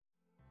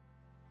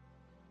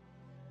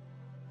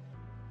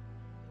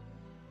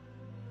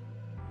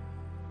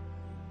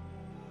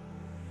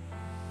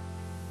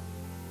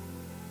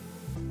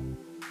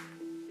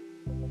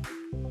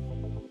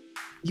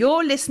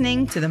You're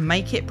listening to the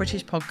Make It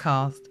British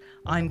podcast.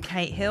 I'm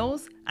Kate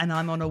Hills and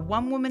I'm on a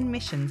one-woman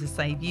mission to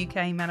save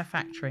UK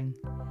manufacturing.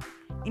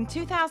 In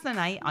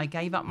 2008, I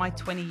gave up my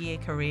 20-year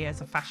career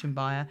as a fashion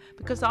buyer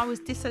because I was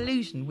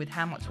disillusioned with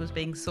how much was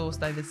being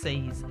sourced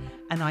overseas,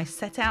 and I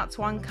set out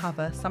to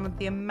uncover some of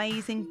the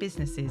amazing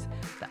businesses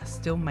that are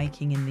still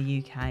making in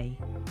the UK.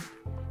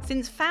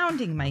 Since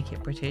founding Make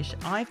It British,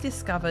 I've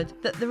discovered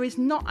that there is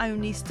not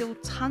only still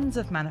tons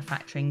of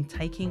manufacturing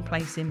taking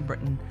place in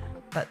Britain,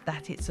 but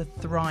that it's a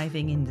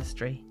thriving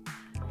industry.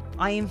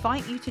 I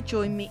invite you to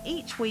join me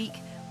each week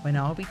when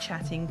I'll be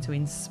chatting to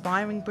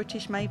inspiring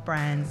British-made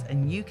brands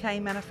and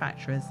UK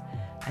manufacturers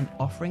and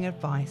offering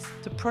advice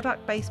to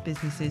product-based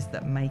businesses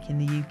that make in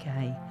the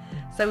UK.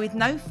 So with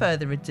no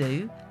further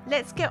ado,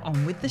 let's get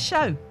on with the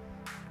show.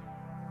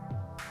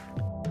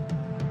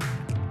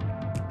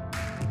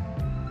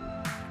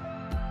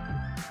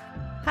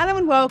 Hello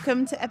and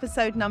welcome to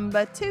episode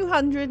number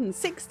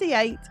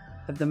 268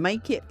 of the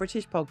Make It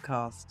British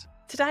podcast.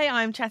 Today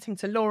I am chatting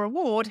to Laura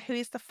Ward, who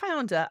is the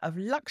founder of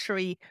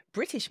luxury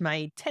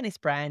British-made tennis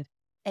brand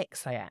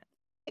Exeat.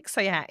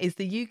 Exeat is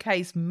the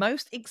UK's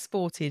most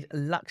exported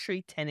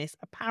luxury tennis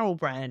apparel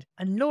brand,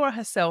 and Laura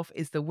herself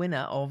is the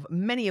winner of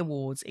many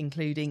awards,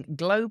 including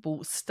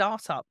Global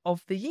Startup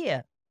of the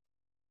Year.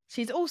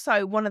 She's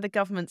also one of the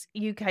government's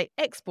UK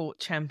export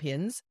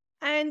champions,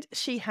 and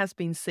she has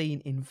been seen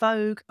in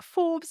Vogue,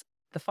 Forbes,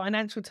 the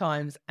Financial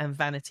Times and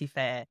Vanity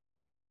Fair.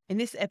 In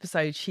this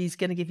episode, she's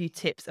going to give you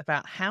tips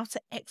about how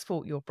to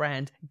export your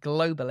brand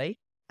globally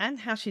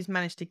and how she's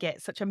managed to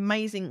get such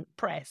amazing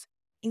press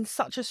in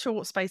such a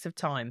short space of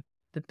time,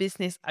 the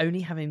business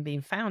only having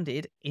been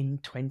founded in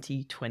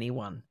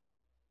 2021.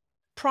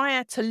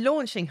 Prior to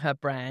launching her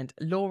brand,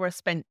 Laura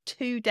spent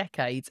 2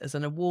 decades as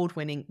an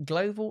award-winning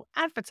global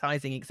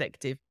advertising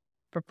executive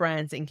for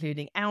brands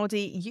including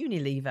Audi,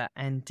 Unilever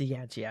and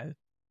Diageo.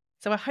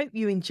 So I hope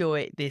you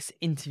enjoy this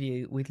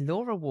interview with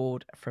Laura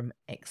Ward from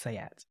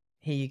Exeat.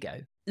 Here you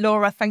go.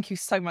 Laura, thank you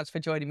so much for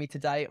joining me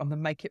today on the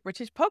Make It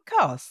British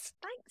podcast.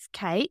 Thanks,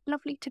 Kate.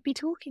 Lovely to be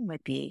talking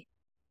with you.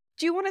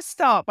 Do you want to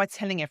start by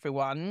telling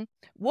everyone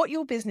what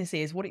your business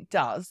is, what it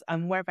does,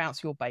 and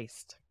whereabouts you're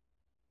based?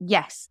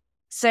 Yes.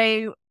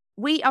 So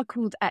we are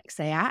called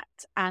Exeat,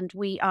 and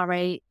we are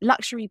a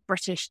luxury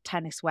British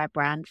tennis wear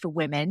brand for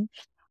women.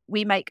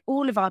 We make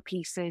all of our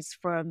pieces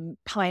from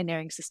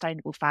pioneering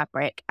sustainable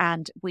fabric,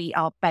 and we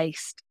are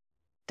based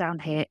down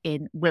here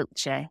in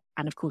Wiltshire.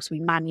 And of course, we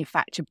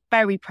manufacture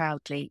very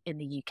proudly in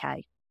the UK.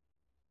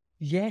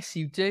 Yes,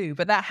 you do.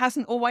 But that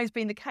hasn't always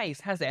been the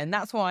case, has it? And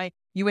that's why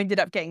you ended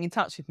up getting in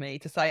touch with me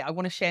to say, I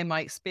want to share my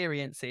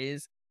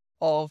experiences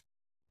of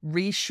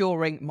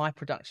reshoring my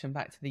production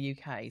back to the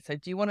UK. So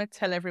do you want to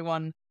tell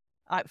everyone,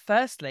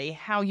 firstly,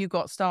 how you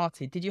got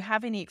started? Did you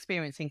have any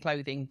experience in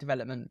clothing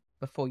development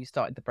before you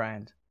started the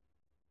brand?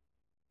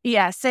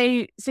 Yeah,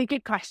 so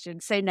good question.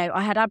 So no,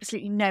 I had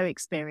absolutely no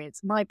experience.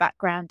 My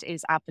background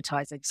is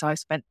advertising. So I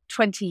spent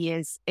 20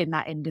 years in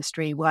that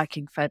industry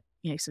working for,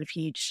 sort of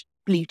huge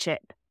blue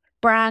chip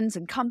brands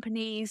and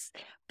companies,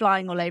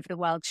 flying all over the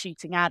world,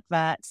 shooting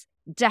adverts,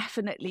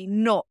 definitely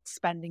not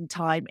spending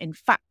time in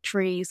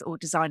factories or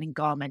designing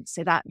garments.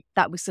 So that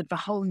was sort of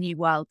a whole new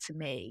world to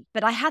me.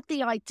 But I had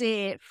the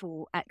idea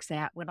for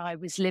Exeat when I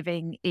was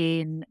living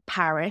in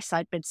Paris.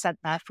 I'd been sent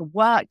there for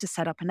work to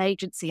set up an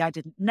agency. I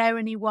didn't know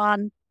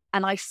anyone.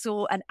 And I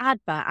saw an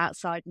advert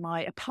outside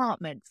my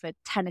apartment for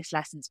tennis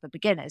lessons for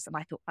beginners. And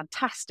I thought,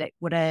 fantastic,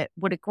 what a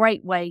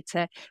great way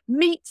to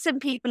meet some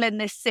people in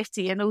this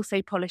city and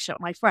also polish up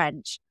my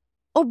French.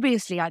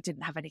 Obviously, I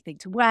didn't have anything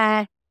to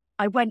wear.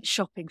 I went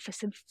shopping for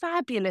some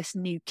fabulous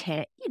new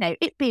kit.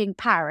 It being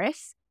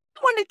Paris, I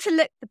wanted to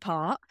look the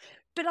part,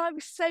 but I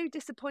was so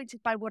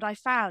disappointed by what I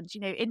found.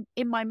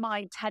 In my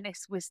mind,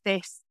 tennis was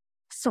this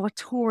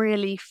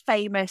sartorially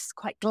famous,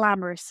 quite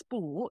glamorous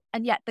sport,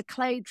 and yet the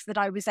clothes that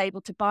I was able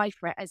to buy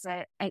for it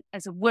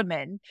as a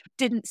woman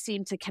didn't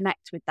seem to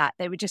connect with that.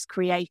 They were just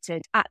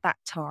created at that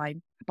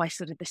time by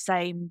sort of the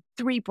same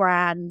 3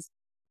 brands.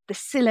 The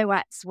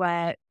silhouettes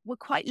were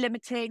quite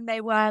limiting.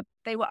 They were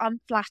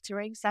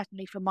unflattering,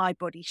 certainly for my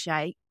body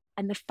shape,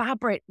 and the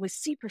fabric was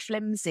super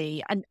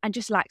flimsy and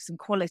just lacked some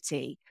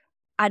quality.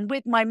 And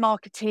with my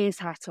marketeer's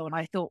hat on,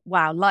 I thought,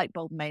 wow, light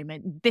bulb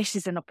moment. This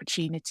is an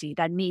opportunity.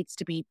 There needs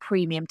to be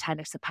premium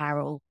tennis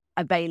apparel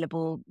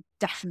available,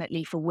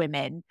 definitely for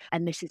women.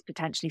 And this is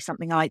potentially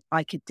something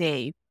I could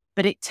do.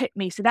 But it took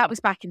me, so that was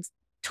back in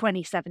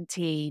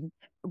 2017.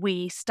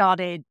 We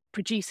started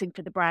producing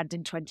for the brand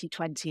in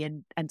 2020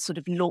 and sort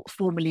of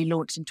formally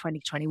launched in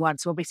 2021.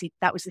 So obviously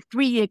that was a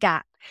 3-year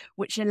gap,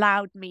 which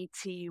allowed me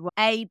to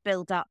A,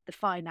 build up the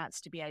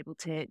finance to be able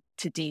to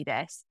do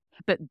this,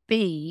 but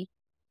B,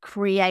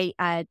 create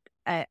a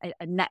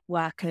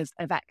network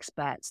of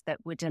experts that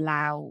would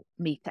allow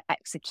me to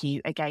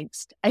execute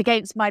against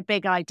my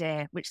big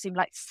idea, which seemed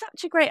like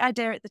such a great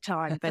idea at the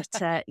time, but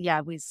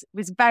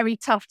was very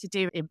tough to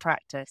do in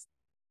practice.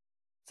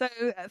 So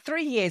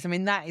 3 years, I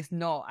mean, that is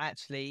not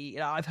actually,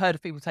 I've heard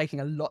of people taking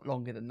a lot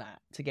longer than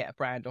that to get a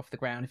brand off the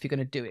ground if you're going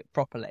to do it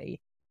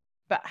properly.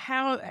 But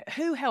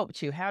who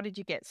helped you? How did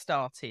you get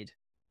started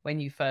when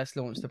you first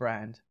launched the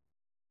brand?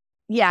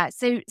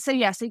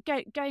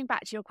 Going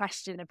back to your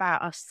question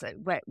about us,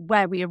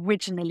 where we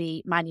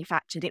originally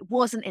manufactured, it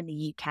wasn't in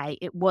the UK,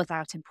 it was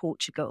out in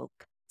Portugal.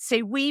 So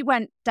we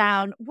went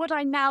down what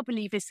I now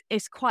believe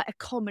is quite a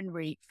common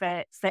route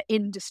for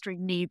industry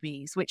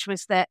newbies, which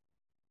was that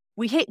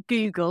we hit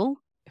Google.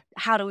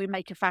 How do we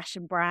make a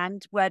fashion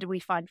brand? Where do we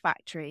find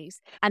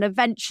factories? And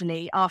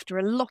eventually, after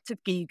a lot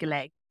of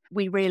Googling,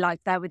 we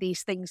realized there were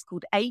these things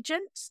called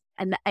agents,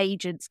 and the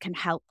agents can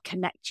help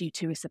connect you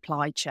to a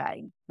supply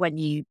chain when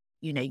you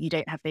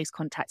don't have those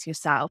contacts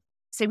yourself.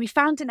 So we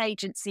found an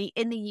agency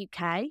in the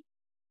UK,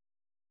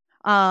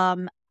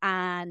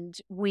 and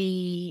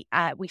we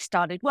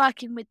started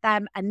working with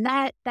them, and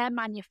their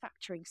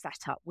manufacturing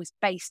setup was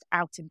based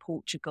out in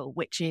Portugal,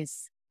 which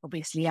is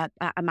obviously a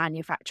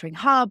manufacturing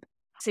hub.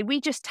 So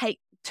we just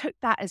took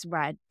that as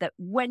read, that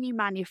when you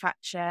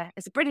manufacture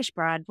as a British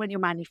brand, when you're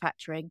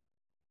manufacturing,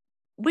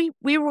 we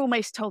were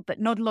almost told that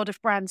not a lot of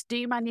brands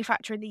do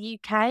manufacture in the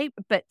UK,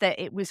 but that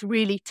it was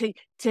really to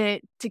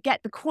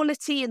get the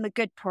quality and the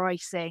good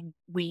pricing,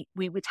 we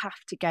would have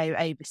to go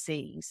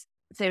overseas.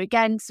 So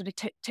again, sort of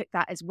took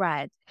that as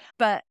read.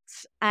 But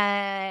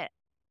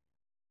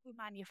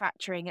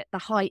manufacturing at the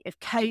height of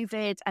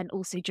COVID and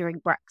also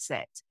during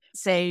Brexit.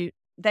 So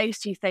those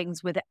two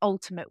things were the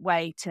ultimate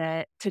way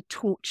to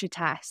torture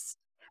test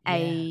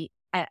an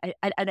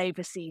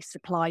overseas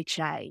supply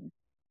chain.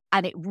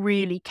 And it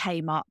really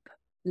came up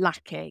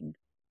lacking.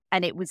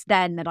 And it was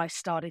then that I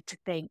started to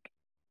think,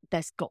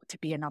 there's got to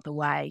be another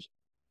way.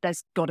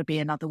 There's got to be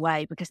another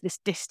way, because this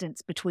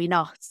distance between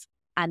us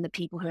and the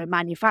people who are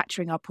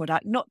manufacturing our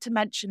product, not to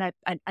mention a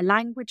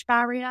language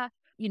barrier,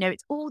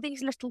 it's all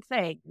these little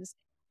things.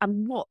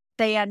 And what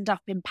they end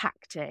up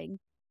impacting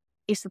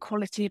is the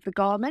quality of the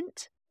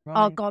garment. Right.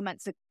 Our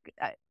garments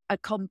are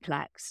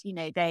complex.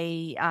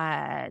 They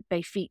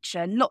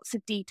feature lots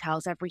of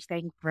details,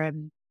 everything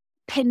from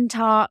pin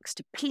tucks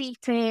to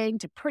pleating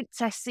to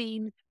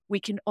princessing. We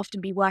can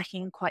often be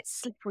working in quite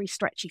slippery,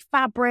 stretchy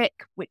fabric,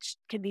 which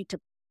can lead to,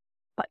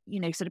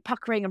 sort of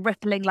puckering and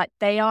rippling. Like,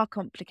 they are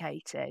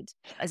complicated,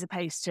 as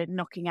opposed to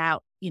knocking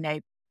out,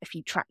 a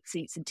few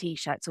tracksuits and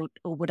t-shirts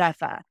or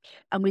whatever.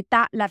 And with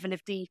that level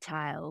of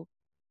detail,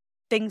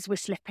 things were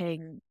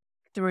slipping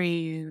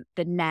through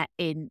the net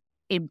in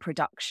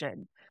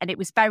production. And it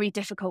was very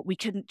difficult. We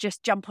couldn't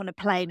just jump on a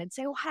plane and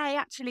say, oh, hey,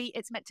 actually,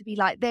 it's meant to be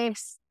like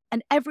this.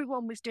 And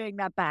everyone was doing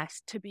their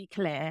best, to be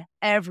clear.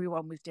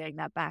 Everyone was doing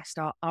their best.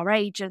 Our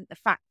agent, the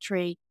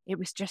factory, it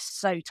was just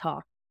so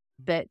tough.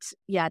 But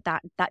yeah,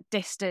 that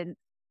distance,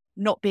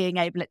 not being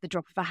able at the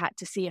drop of a hat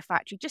to see a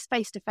factory just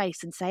face to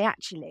face and say,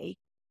 actually,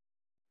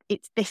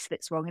 it's this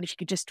that's wrong. And if you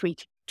could just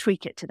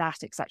tweak it to that,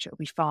 etc., it'll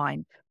be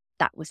fine.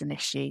 That was an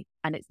issue.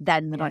 And it's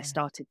then that I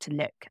started to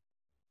look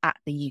at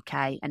the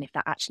UK and if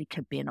that actually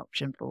could be an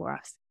option for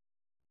us.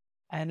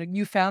 And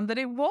you found that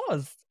it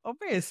was,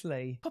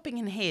 obviously. Popping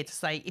in here to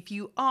say, if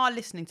you are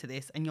listening to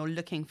this and you're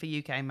looking for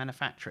UK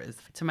manufacturers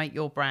to make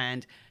your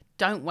brand,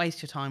 don't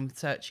waste your time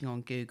searching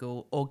on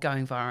Google or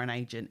going via an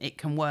agent. It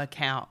can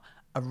work out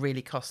a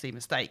really costly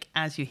mistake,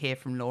 as you hear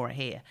from Laura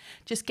here.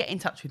 Just get in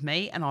touch with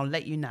me and I'll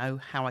let you know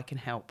how I can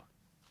help.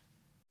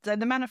 So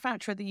the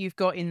manufacturer that you've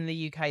got in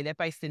the UK, they're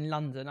based in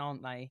London,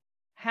 aren't they?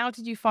 How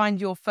did you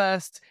find your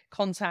first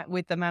contact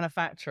with the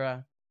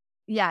manufacturer?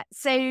 Yeah,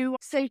 so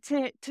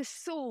to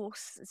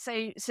source,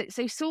 so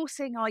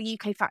sourcing our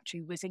UK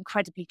factory was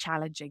incredibly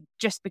challenging,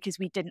 just because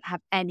we didn't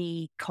have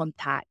any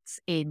contacts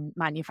in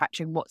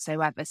manufacturing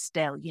whatsoever.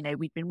 Still,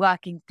 we'd been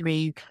working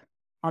through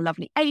our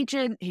lovely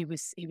agent who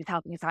was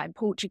helping us out in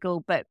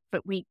Portugal, but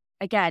we,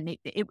 again,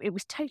 it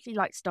was totally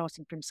like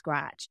starting from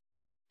scratch.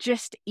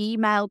 Just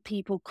emailed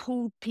people,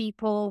 called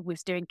people,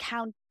 was doing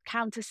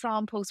counter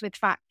samples with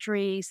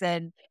factories,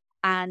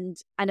 and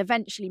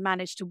eventually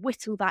managed to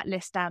whittle that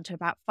list down to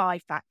about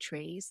 5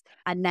 factories.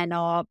 And then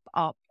our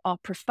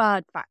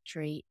preferred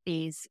factory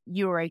is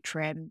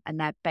Eurotrim, and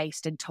they're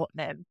based in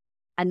Tottenham.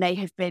 And they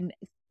have been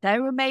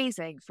so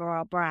amazing for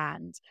our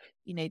brand.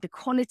 The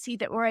quality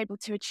that we're able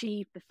to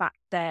achieve, the fact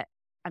that,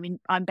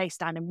 I'm based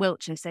down in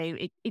Wiltshire, so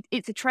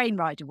it's a train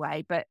ride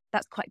away, but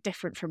that's quite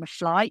different from a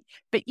flight.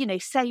 But,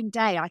 same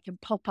day I can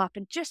pop up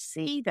and just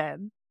see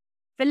them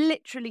for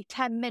literally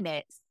 10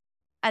 minutes.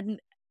 And,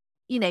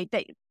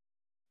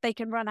 they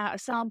can run out a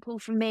sample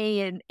for me,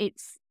 and it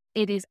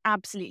is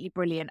absolutely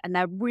brilliant. And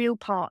they're real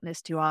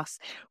partners to us.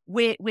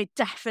 We're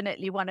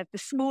definitely one of the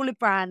smaller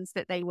brands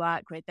that they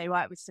work with. They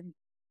work with some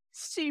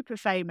super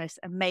famous,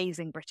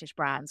 amazing British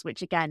brands,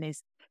 which again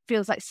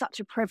feels like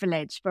such a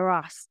privilege for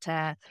us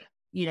to,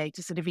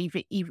 to sort of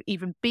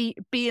even be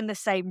in the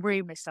same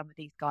room as some of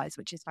these guys,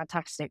 which is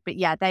fantastic. But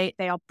yeah, they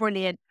are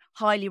brilliant.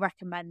 Highly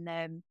recommend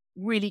them.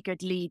 Really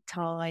good lead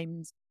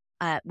times.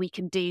 We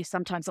can do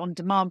sometimes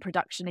on-demand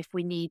production if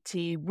we need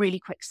to, really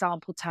quick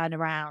sample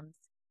turnarounds.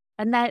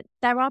 And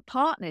they're our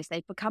partners.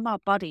 They've become our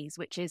buddies,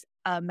 which is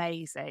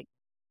amazing.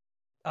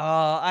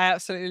 Oh, I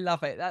absolutely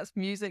love it. That's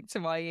music to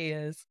my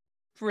ears.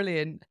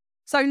 Brilliant.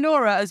 So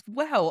Laura, as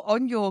well,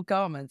 on your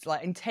garments,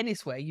 like in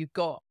tennis wear, you've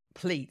got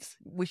pleats,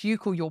 which you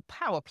call your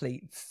power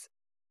pleats.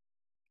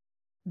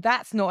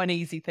 That's not an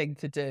easy thing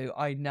to do,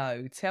 I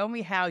know. Tell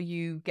me how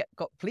you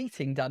got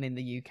pleating done in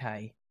the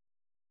UK.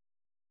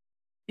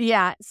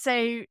 Yeah,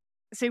 so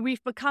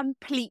we've become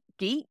pleat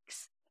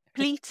geeks.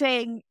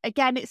 Pleating,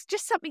 again, it's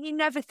just something you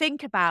never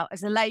think about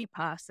as a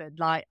layperson.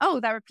 Like, oh,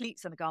 there are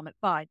pleats on a garment,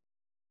 fine.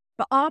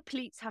 But our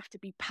pleats have to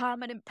be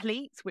permanent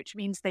pleats, which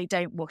means they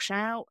don't wash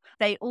out.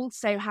 They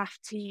also have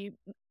to,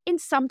 in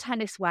some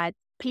tennis wear,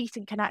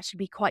 pleating can actually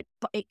be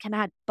it can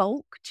add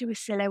bulk to a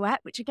silhouette,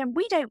 which again,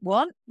 we don't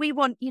want. We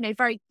want,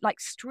 very like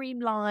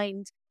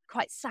streamlined,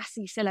 quite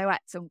sassy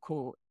silhouettes on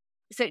court.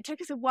 So it took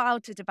us a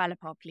while to develop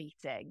our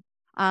pleating.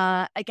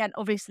 Again,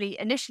 obviously,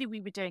 initially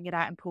we were doing it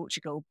out in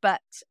Portugal, but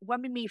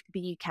when we moved to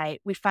the UK,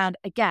 we found,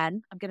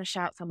 again, I'm going to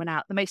shout someone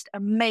out, the most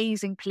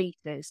amazing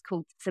pleaters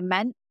called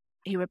Cement,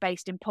 who were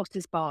based in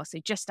Potters Bar, so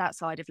just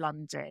outside of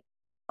London.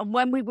 And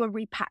when we were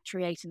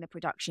repatriating the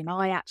production,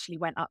 I actually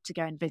went up to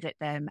go and visit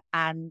them.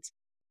 And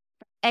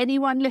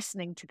anyone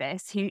listening to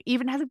this who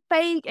even has a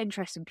vague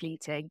interest in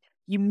pleating,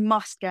 you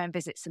must go and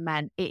visit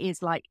Cement. It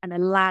is like an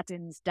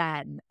Aladdin's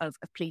den of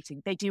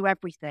pleating. They do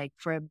everything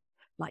from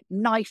like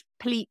knife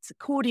pleats,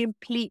 accordion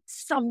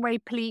pleats, sunray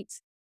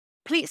pleats,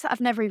 pleats that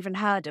I've never even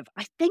heard of.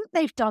 I think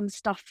they've done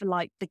stuff for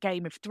like the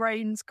Game of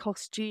Thrones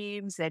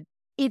costumes, and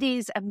it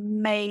is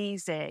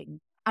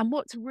amazing. And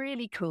what's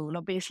really cool,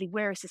 obviously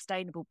we're a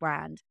sustainable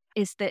brand,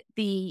 is that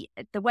the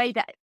way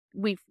that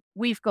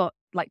we've got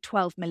like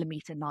 12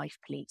 millimeter knife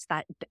pleats,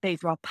 that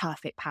those are our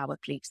perfect power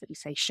pleats that we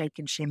say shake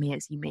and shimmy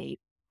as you move.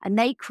 And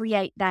they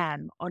create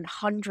them on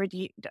I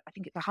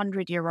think it's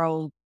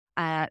 100-year-old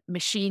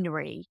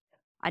machinery.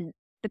 And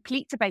the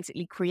pleats are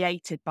basically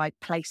created by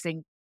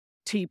placing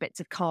 2 bits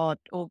of card,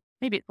 or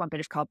maybe it's 1 bit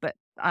of card, but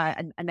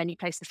and then you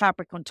place the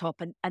fabric on top,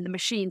 and the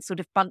machine sort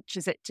of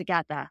bunches it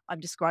together.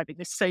 I'm describing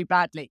this so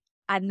badly.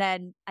 And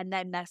then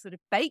they're sort of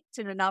baked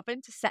in an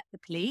oven to set the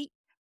pleat.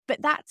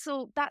 But that's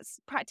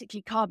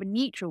practically carbon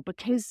neutral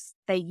because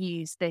they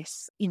use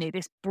this,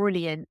 this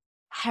brilliant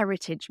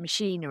heritage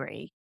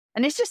machinery.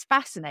 And it's just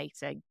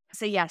fascinating.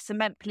 So yeah,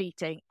 Cement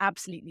pleating,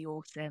 absolutely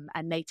awesome.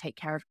 And they take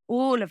care of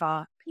all of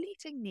our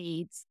pleating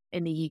needs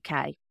in the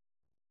UK.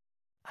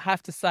 I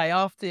have to say,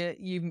 after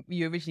you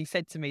originally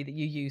said to me that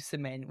you use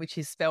Cement, which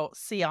is spelled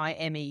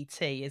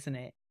CIMET, isn't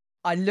it?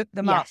 I looked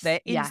them up. Their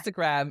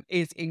Instagram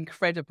is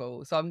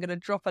incredible. So I'm going to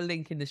drop a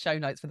link in the show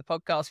notes for the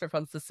podcast for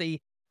everyone to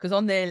see, because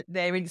on their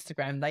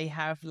Instagram, they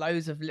have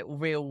loads of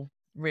little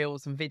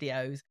reels and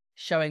videos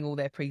showing all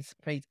their pleats.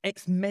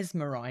 It's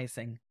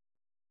mesmerizing.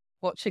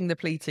 Watching the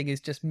pleating is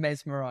just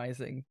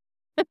mesmerizing.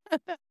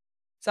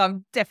 So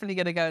I'm definitely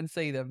going to go and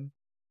see them.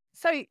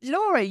 So,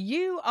 Laura,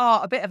 you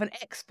are a bit of an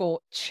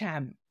export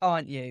champ,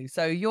 aren't you?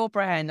 So your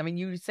brand, I mean,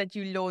 you said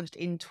you launched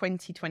in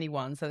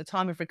 2021. So the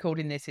time of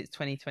recording this, it's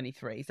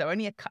 2023. So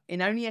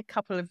in only a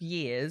couple of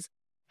years,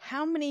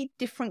 how many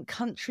different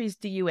countries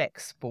do you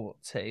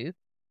export to?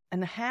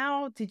 And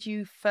how did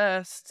you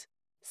first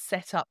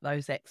set up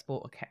those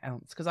export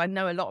accounts? Because I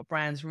know a lot of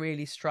brands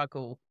really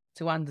struggle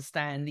to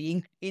understand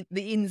the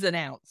ins and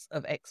outs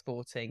of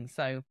exporting.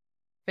 So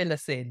fill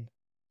us in.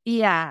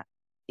 Yeah.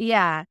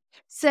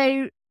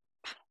 So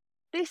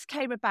this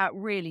came about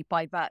really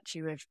by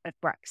virtue of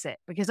Brexit,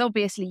 because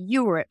obviously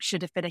Europe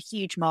should have been a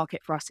huge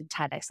market for us in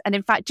tennis. And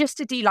in fact, just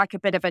to do like a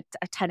bit of a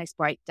tennis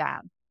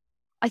breakdown,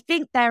 I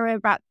think there are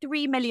about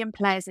 3 million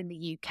players in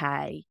the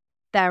UK.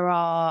 There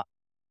are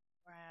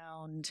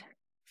around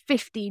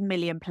 15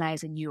 million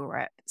players in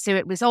Europe. So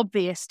it was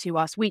obvious to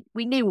us, we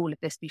knew all of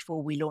this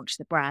before we launched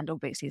the brand,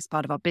 obviously as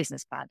part of our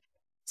business plan.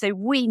 So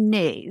we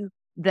knew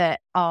that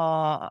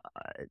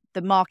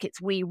the markets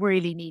we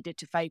really needed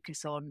to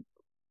focus on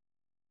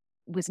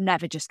was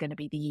never just going to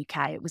be the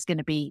UK. It was going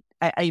to be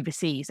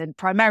overseas. And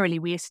primarily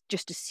we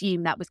just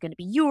assumed that was going to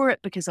be Europe,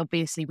 because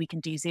obviously we can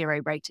do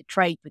zero rated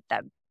trade with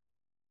them.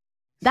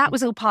 That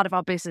was all part of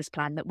our business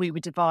plan that we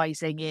were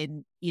devising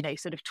in,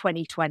 sort of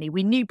 2020.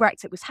 We knew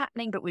Brexit was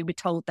happening, but we were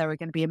told there were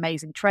going to be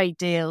amazing trade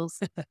deals.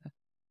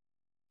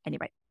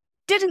 Anyway,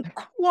 didn't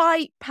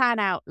quite pan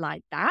out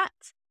like that.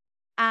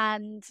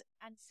 And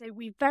so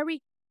we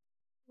very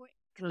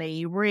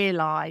quickly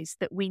realized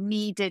that we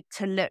needed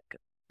to look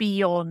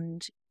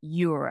beyond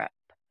Europe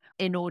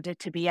in order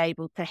to be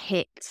able to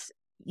hit,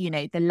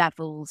 the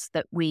levels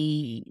that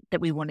we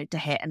wanted to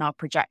hit in our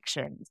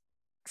projections.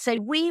 So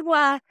we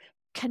were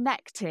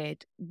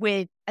connected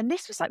with, and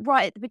this was like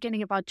right at the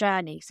beginning of our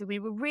journey. So we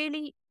were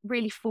really,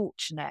 really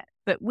fortunate,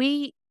 but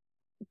we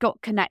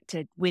got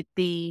connected with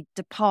the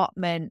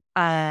department,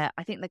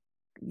 Department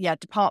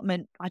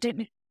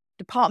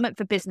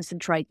for Business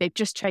and Trade. They've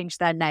just changed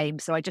their name,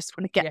 so I just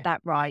want to get that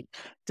right.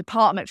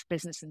 Department for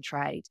Business and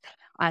Trade,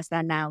 as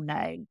they're now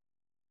known.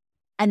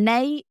 And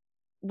they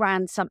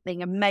ran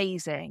something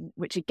amazing,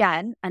 which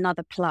again,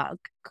 another plug,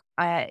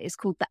 is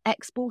called the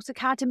Export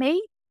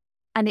Academy.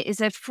 And it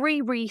is a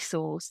free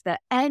resource that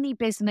any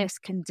business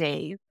can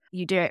do.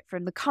 You do it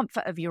from the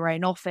comfort of your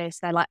own office.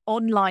 They're like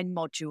online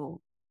modules,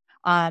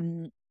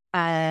 and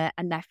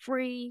they're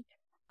free.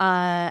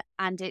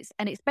 And it's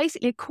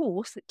basically a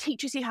course that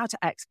teaches you how to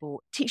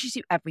export, teaches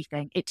you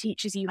everything. It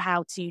teaches you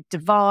how to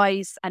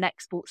devise an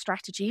export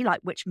strategy,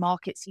 like which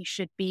markets you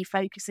should be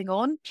focusing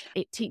on.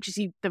 It teaches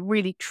you the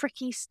really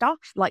tricky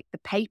stuff, like the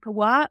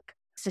paperwork,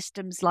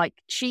 systems like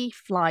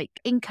Chief, like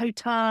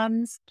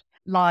Incoterms,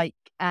 like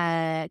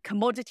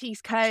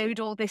commodities code,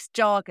 all this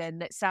jargon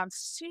that sounds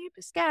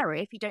super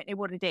scary if you don't know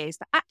what it is.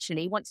 But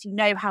actually, once you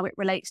know how it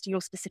relates to your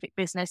specific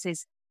business,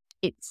 it's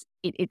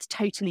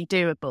totally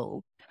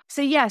doable.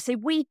 So yeah, so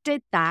we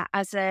did that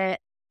as a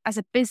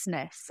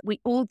business. We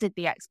all did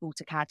the Export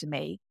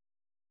Academy,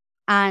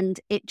 and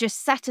it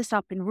just set us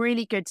up in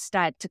really good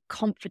stead to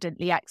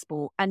confidently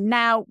export. And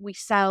now we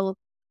sell,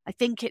 I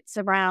think it's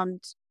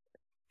around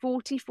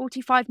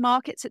 45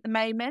 markets at the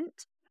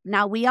moment.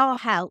 Now we are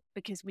helped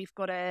because we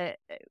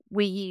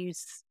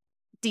use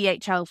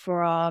DHL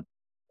for our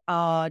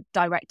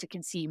direct to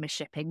consumer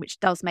shipping, which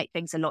does make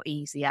things a lot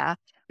easier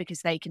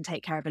because they can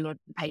take care of a lot of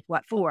the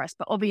paperwork for us.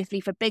 But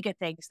obviously for bigger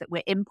things that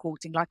we're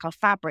importing, like our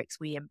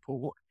fabrics we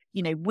import,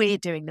 we're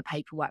doing the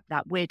paperwork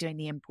that we're doing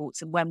the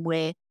imports. And when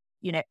we're,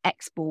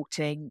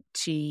 exporting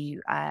to,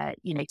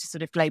 to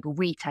sort of global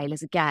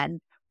retailers, again,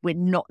 we're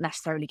not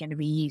necessarily going to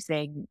be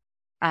using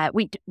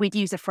we'd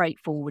use a freight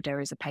forwarder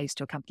as opposed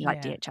to a company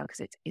like DHL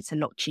because it's a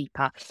lot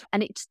cheaper.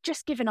 And it's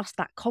just given us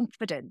that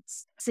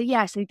confidence. So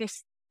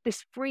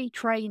this free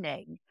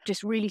training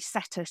just really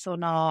set us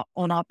on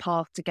our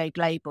path to go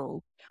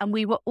global. And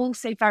we were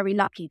also very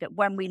lucky that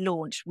when we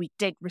launched, we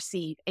did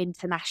receive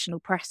international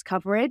press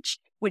coverage,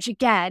 which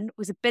again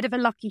was a bit of a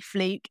lucky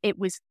fluke. It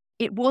was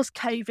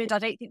COVID. I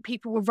don't think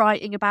people were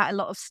writing about a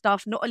lot of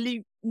stuff. Not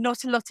a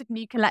lot of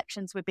new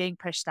collections were being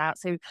pushed out.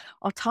 So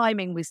our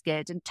timing was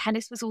good. And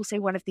tennis was also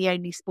one of the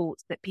only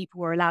sports that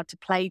people were allowed to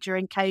play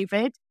during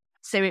COVID.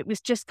 So it was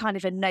just kind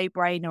of a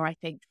no-brainer, I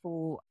think,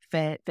 for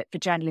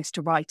journalists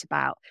to write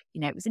about.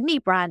 It was a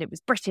new brand, it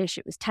was British,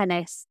 it was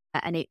tennis,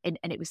 and it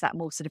was that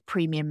more sort of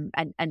premium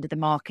end of the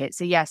market.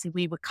 So so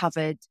we were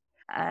covered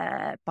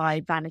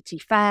by Vanity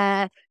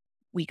Fair.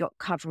 We got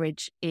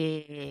coverage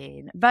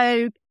in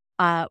Vogue.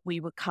 We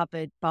were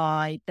covered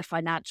by the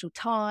Financial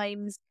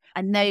Times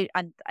and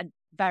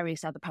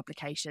various other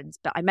publications.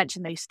 But I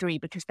mentioned those three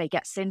because they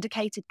get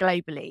syndicated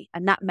globally.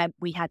 And that meant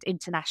we had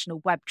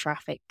international web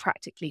traffic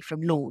practically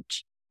from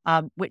launch,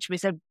 which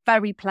was a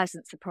very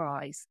pleasant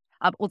surprise.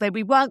 Although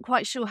we weren't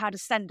quite sure how to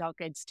send our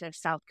goods to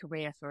South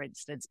Korea, for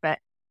instance, but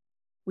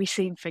we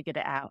soon figured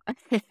it out.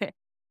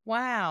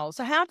 Wow.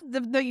 So how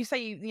did you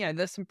say,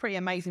 there's some pretty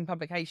amazing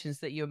publications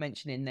that you were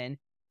mentioning then.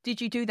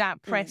 Did you do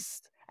that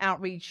press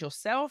outreach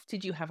yourself?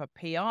 Did you have a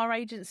PR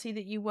agency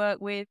that you work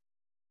with?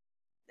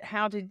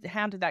 How did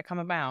that come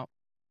about?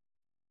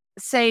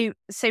 So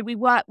we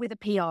work with a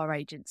PR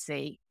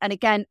agency. And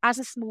again, as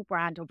a small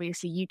brand,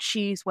 obviously you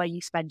choose where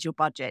you spend your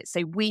budget.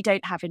 So we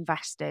don't have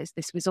investors.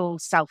 This was all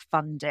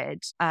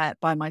self-funded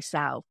by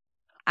myself.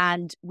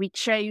 And we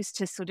chose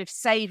to sort of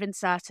save in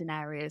certain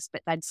areas,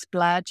 but then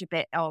splurge a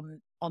bit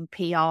on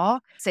PR.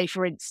 So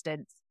for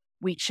instance,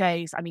 we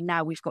chose,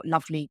 now we've got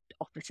lovely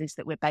offices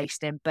that we're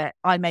based in, but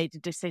I made a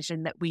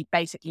decision that we'd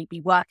basically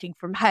be working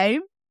from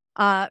home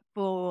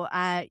for,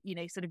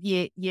 sort of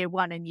year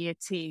one and year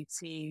two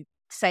to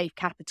save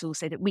capital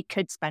so that we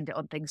could spend it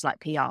on things like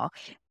PR.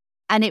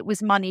 And it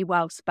was money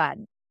well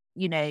spent.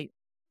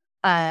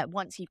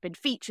 Once you've been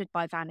featured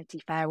by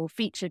Vanity Fair or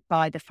featured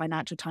by the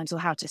Financial Times or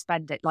How to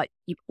Spend It, like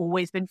you've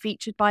always been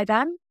featured by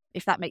them.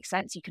 If that makes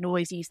sense, you can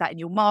always use that in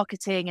your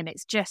marketing. And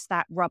it's just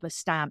that rubber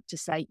stamp to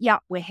say, yeah,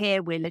 we're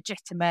here, we're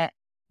legitimate.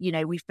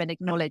 We've been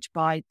acknowledged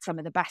by some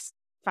of the best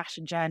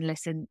fashion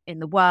journalists in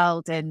the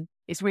world. And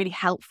it's really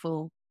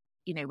helpful,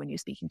 when you're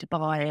speaking to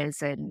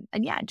buyers and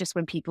just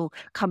when people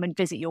come and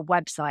visit your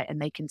website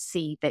and they can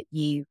see that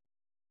you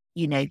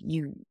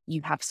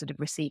have sort of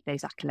received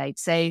those accolades.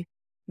 So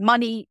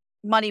money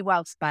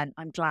well spent.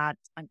 I'm glad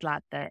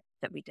that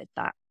we did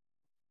that.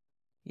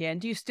 Yeah.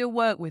 And do you still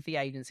work with the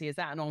agency? Is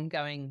that an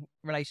ongoing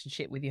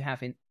relationship with you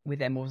having with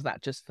them, or was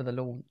that just for the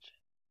launch?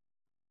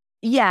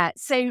 Yeah.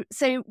 So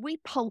we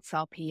pulse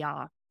our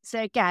PR. So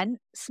again,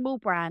 small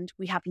brand,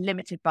 we have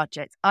limited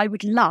budgets. I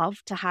would love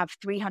to have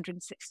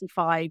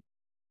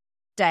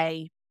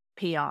 365-day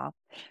PR.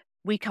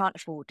 We can't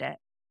afford it.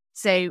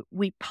 So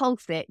we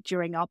pulse it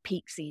during our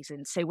peak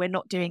season. So we're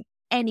not doing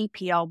any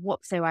PR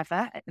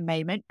whatsoever at the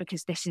moment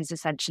because this is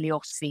essentially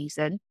off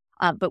season.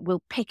 But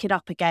we'll pick it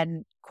up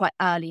again quite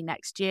early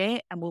next year,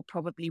 and we'll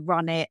probably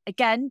run it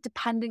again,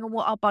 depending on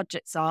what our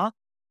budgets are,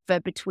 for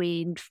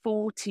between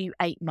 4 to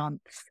 8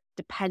 months,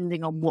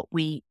 depending on what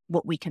we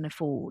can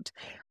afford.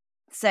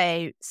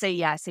 So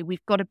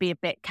we've got to be a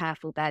bit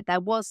careful there. There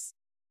was,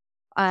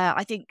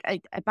 I think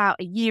about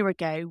a year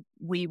ago,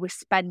 we were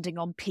spending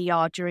on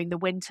PR during the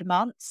winter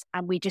months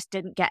and we just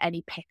didn't get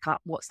any pickup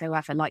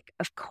whatsoever. Like,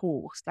 of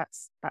course,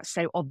 that's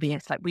so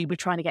obvious. Like, we were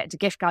trying to get into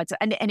gift cards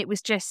and it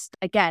was just,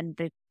 again,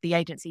 the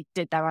agency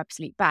did their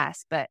absolute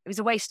best, but it was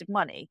a waste of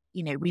money.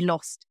 We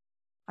lost,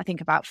 I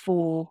think, about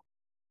 4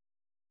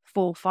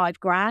 or 5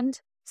 grand.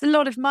 It's a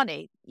lot of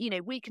money.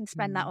 We can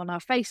spend that on our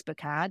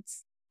Facebook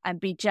ads and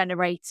be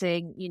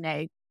generating,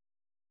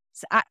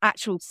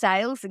 actual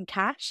sales and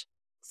cash.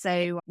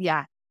 So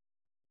yeah,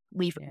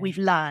 we've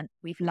learned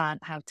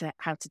how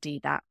to do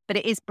that. But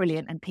it is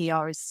brilliant, and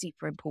PR is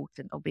super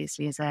important,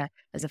 obviously, as a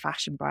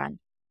fashion brand.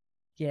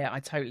 Yeah, I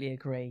totally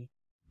agree.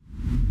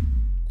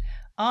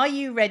 Are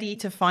you ready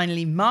to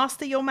finally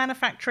master your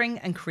manufacturing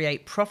and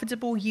create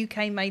profitable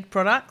UK-made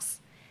products?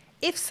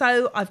 If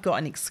so, I've got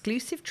an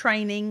exclusive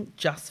training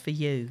just for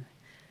you.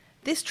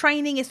 This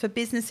training is for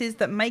businesses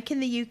that make in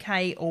the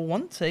UK or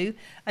want to,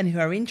 and who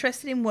are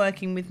interested in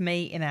working with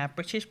me in our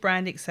British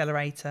Brand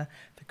Accelerator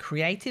for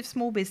creative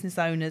small business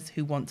owners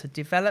who want to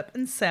develop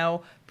and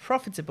sell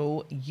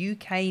profitable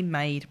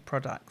UK-made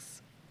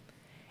products.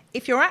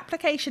 If your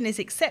application is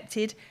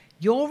accepted,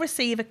 you'll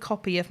receive a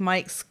copy of my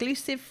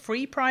exclusive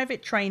free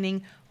private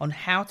training on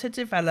how to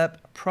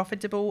develop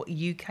profitable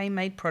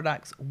UK-made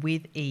products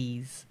with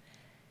ease.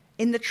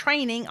 In the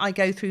training, I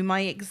go through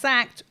my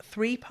exact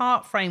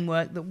 3-part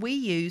framework that we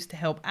use to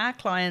help our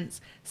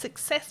clients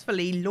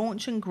successfully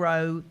launch and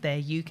grow their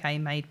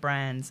UK-made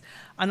brands.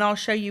 And I'll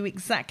show you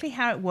exactly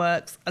how it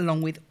works,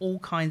 along with all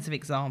kinds of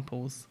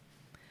examples.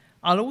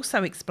 I'll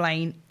also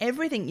explain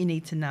everything you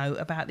need to know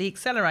about the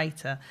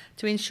accelerator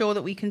to ensure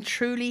that we can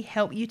truly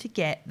help you to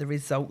get the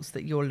results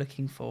that you're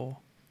looking for.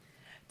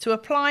 To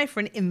apply for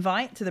an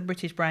invite to the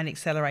British Brand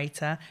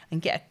Accelerator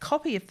and get a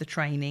copy of the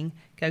training,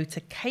 go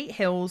to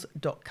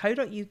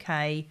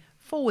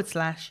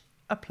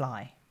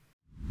katehills.co.uk/apply.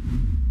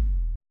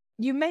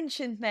 You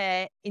mentioned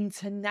there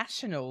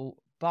international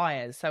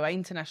buyers, so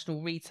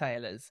international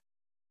retailers.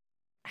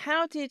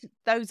 How did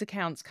those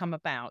accounts come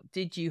about?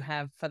 Did you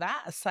have for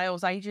that a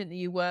sales agent that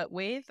you work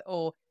with,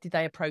 or did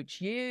they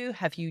approach you?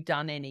 Have you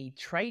done any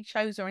trade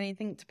shows or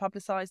anything to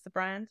publicise the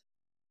brand?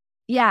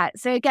 Yeah.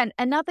 So again,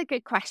 another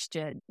good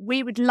question.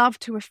 We would love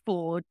to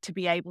afford to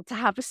be able to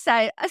have a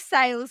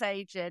sales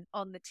agent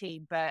on the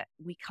team, but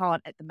we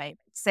can't at the moment.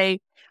 So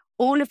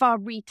all of our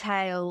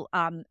retail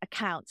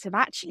accounts have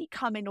actually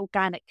come in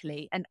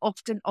organically and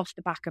often off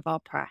the back of our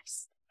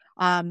press.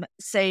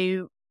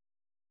 So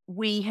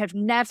we have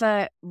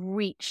never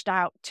reached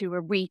out to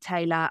a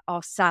retailer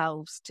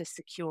ourselves to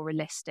secure a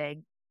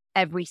listing.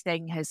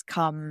 Everything has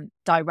come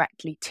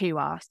directly to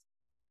us.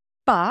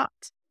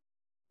 But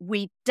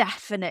we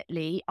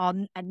definitely,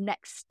 a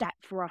next step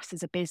for us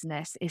as a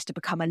business is to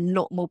become a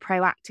lot more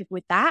proactive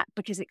with that,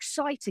 because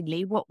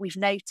excitingly, what we've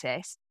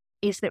noticed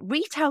is that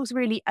retail's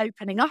really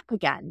opening up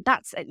again.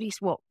 That's at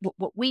least what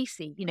we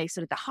see.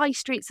 Sort of the high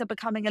streets are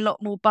becoming a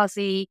lot more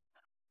buzzy.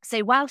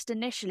 So whilst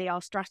initially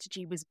our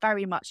strategy was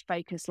very much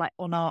focused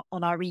on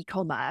our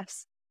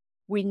e-commerce,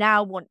 we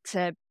now want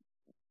to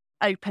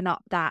open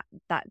up that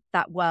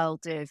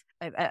world of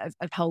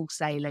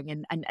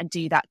wholesaling and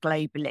do that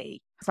globally.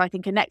 So I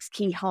think a next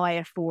key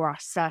hire for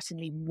us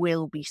certainly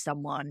will be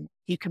someone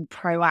who can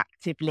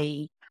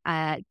proactively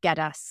get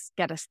us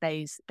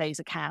those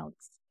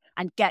accounts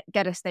and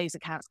get us those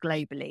accounts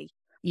globally.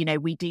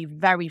 We do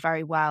very,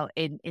 very well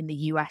in the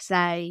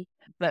USA,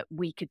 but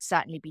we could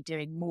certainly be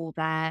doing more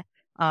there.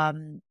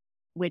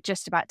 We're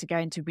just about to go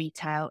into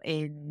retail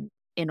in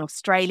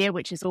Australia,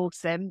 which is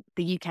awesome.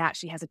 The UK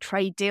actually has a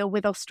trade deal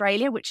with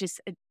Australia, which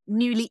is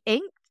newly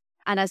inked.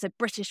 And as a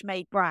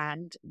British-made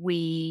brand,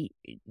 we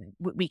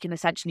can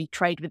essentially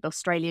trade with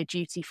Australia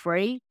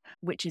duty-free,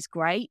 which is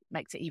great,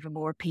 makes it even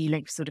more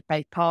appealing for sort of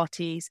both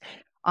parties.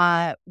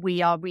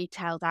 We are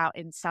retailed out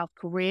in South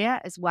Korea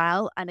as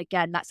well. And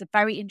again, that's a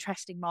very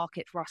interesting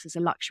market for us as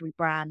a luxury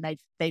brand.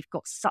 They've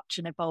got such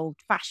an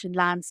evolved fashion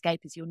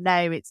landscape, as you'll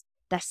know.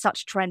 They're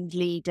such trend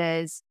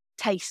leaders,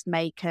 taste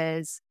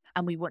makers,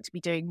 and we want to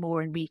be doing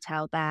more in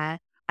retail there.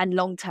 And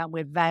long term,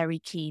 we're very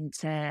keen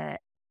to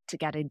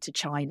get into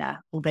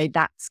China, although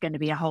that's going to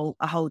be a whole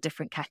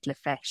different kettle of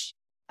fish.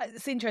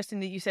 It's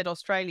interesting that you said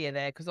Australia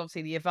there, because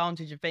obviously the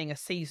advantage of being a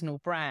seasonal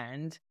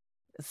brand,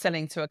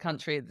 selling to a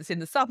country that's in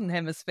the southern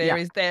hemisphere,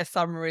 is their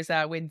summer is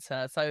our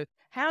winter. So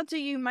how do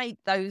you make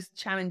those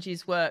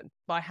challenges work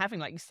by having,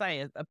 like you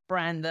say, a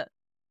brand that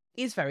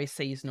is very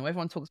seasonal?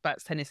 Everyone talks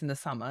about tennis in the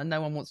summer,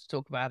 no one wants to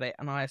talk about it,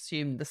 and I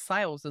assume the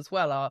sales as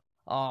well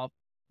are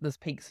there's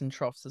peaks and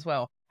troughs as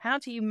well. How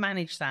do you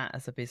manage that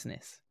as a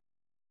business?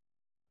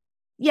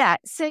 Yeah,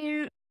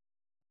 so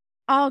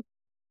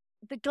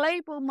the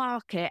global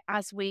market,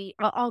 our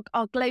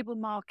global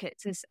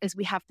markets as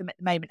we have them at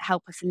the moment,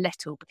 help us a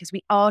little because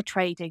we are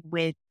trading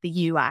with the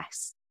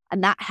US,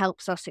 and that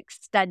helps us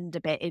extend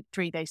a bit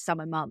through those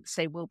summer months.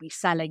 So we'll be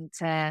selling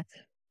to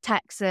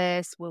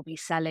Texas, we'll be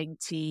selling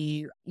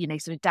to,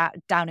 sort of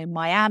down in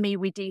Miami,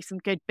 we do some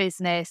good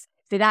business.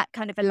 So that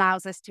kind of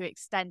allows us to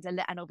extend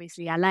and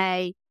obviously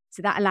LA.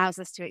 So that allows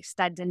us to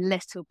extend a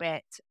little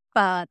bit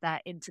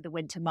further into the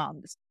winter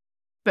months.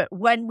 But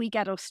when we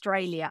get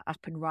Australia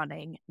up and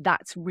running,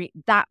 that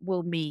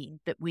will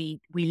mean that we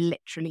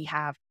literally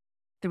have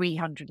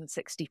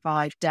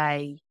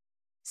 365-day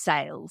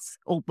sales,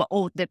 or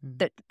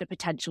the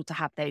potential to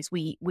have those.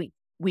 We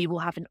will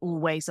have an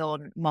always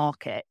on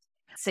market.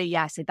 So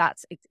so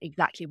that's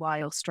exactly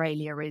why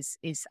Australia is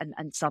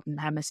and Southern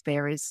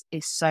Hemisphere is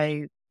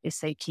so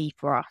key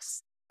for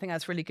us. think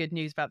that's really good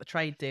news about the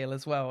trade deal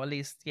as well, at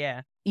least,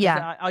 yeah.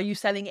 Yeah. Are you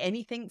selling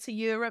anything to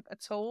Europe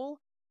at all?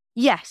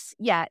 Yes,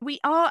 yeah.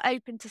 We are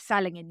open to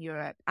selling in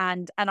Europe,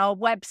 and our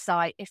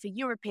website, if a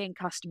European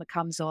customer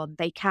comes on,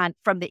 they can,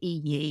 from the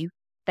EU,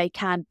 they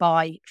can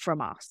buy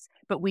from us.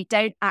 But we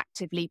don't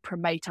actively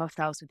promote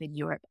ourselves within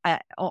Europe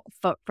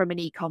from an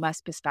e-commerce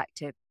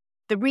perspective.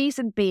 The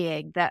reason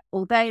being that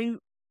although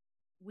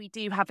we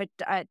do have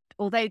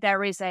although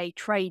there is a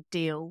trade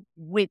deal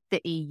with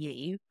the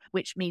EU,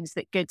 which means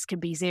that goods can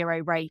be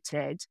zero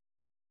rated,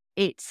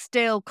 it's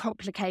still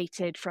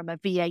complicated from a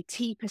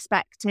VAT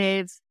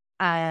perspective.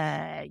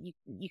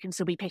 You can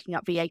still be picking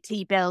up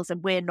VAT bills,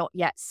 and we're not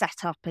yet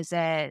set up as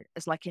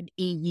like an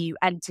EU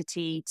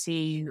entity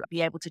to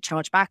be able to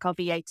charge back our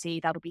VAT.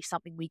 That'll be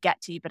something we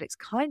get to, but it's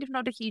kind of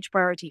not a huge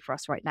priority for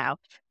us right now.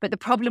 But the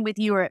problem with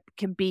Europe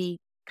can be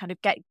kind of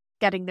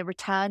getting the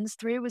returns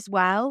through as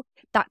well.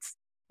 That's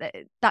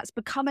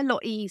become a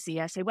lot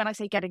easier. So when I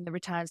say getting the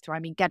returns through, I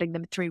mean getting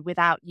them through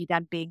without you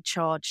then being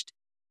charged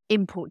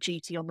import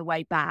duty on the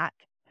way back.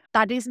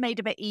 That is made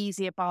a bit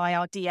easier by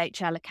our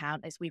DHL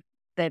account, as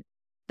the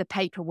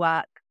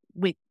paperwork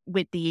with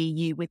the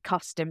EU, with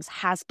customs,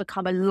 has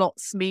become a lot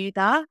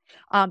smoother,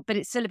 but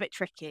it's still a bit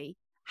tricky.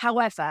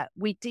 However,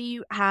 we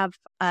do have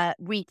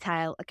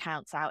retail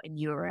accounts out in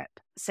Europe.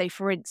 So,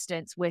 for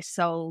instance, we're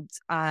sold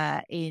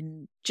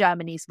in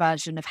Germany's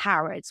version of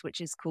Harrods, which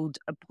is called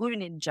a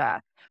Brüninger,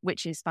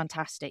 which is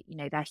fantastic. You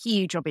know, they're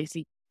huge.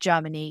 Obviously,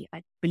 Germany,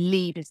 I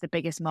believe, is the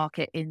biggest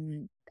market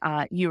in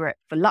Europe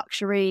for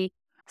luxury.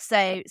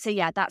 So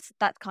yeah, that's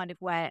kind of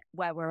where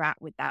we're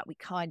at with that. We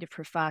kind of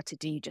prefer to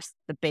do just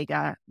the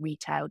bigger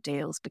retail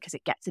deals because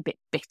it gets a bit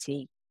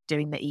bitty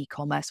doing the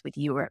e-commerce with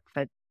Europe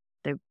for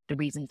the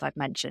reasons I've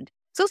mentioned.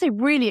 It's also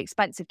really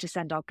expensive to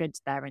send our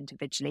goods there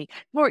individually.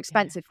 More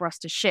expensive for us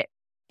to ship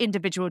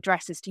individual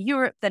addresses to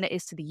Europe than it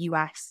is to the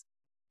US.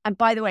 And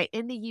by the way,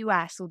 in the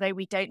US, although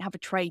we don't have a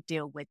trade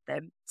deal with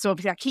them, so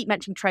obviously I keep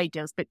mentioning trade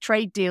deals, but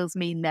trade deals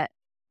mean that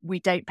we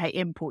don't pay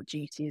import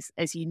duties,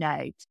 as you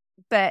know.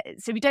 But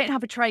so we don't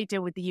have a trade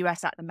deal with the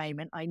US at the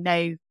moment. I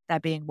know they're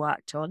being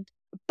worked on,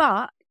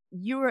 but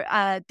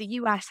the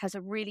US has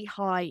a really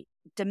high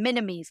de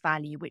minimis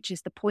value, which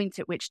is the point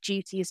at which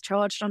duty is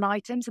charged on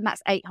items, and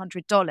that's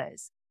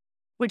 $800,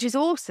 which is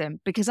awesome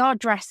because our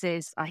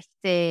dresses, I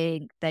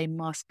think they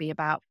must be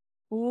about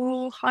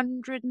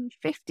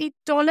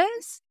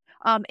 $450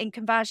 in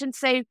conversion.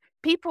 So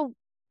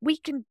we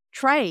can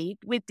trade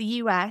with the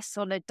US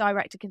on a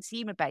direct to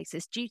consumer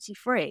basis, duty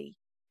free.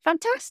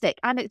 Fantastic.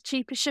 And it's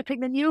cheaper shipping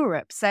than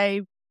Europe.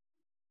 So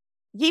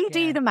you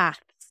do the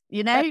maths,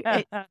 you know,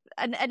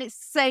 and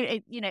it's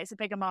it's a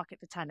bigger market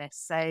for tennis.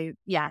 So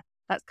yeah,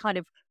 that's kind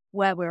of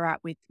where we're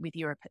at with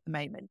Europe at the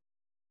moment.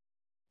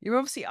 You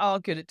obviously are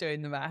good at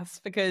doing the maths,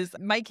 because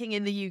making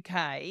in the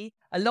UK,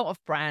 a lot of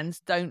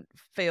brands don't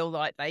feel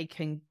like they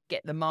can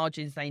get the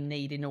margins they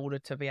need in order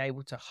to be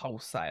able to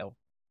wholesale.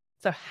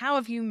 So how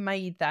have you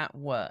made that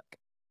work?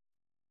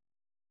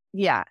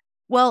 Yeah.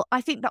 Well,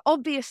 I think the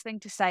obvious thing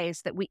to say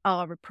is that we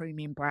are a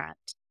premium brand.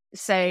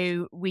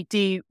 So we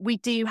do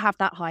have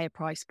that higher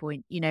price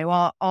point. You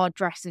know, our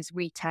dresses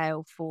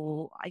retail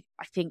for I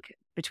think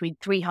between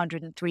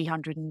 £300 and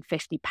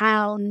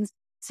 £350.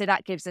 So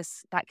that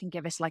can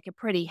give us like a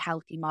pretty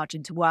healthy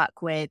margin to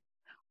work with.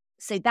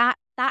 So that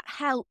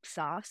helps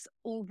us,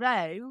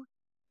 although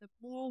the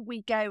more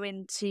we go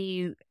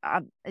into,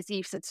 as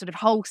you've said, sort of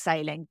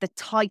wholesaling, the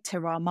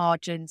tighter our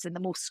margins and the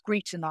more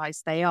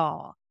scrutinized they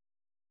are.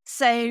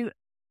 So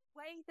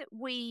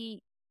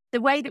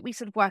the way that we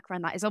sort of work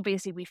around that is,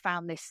 obviously we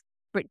found this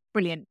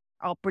brilliant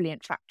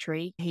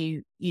factory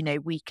who, you know,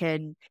 we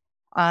can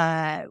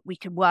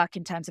work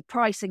in terms of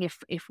pricing if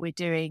we're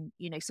doing,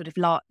 you know, sort of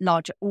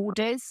larger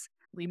orders.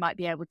 We might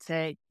be able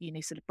to, you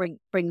know, sort of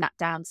bring that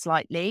down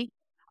slightly.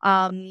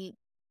 But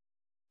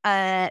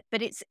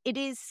it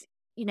is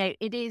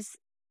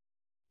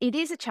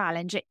a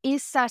challenge. It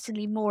is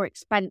certainly more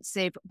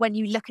expensive when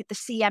you look at the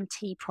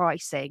CMT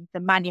pricing, the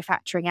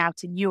manufacturing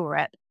out in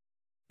Europe,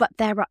 but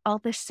there are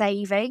other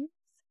savings.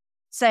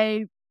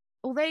 So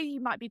although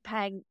you might be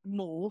paying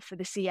more for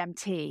the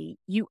CMT,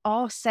 you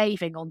are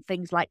saving on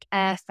things like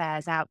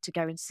airfares out to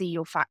go and see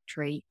your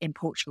factory in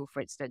Portugal,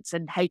 for instance,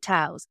 and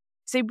hotels.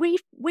 So we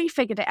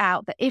figured it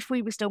out that if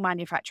we were still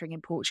manufacturing in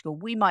Portugal,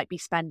 we might be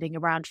spending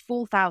around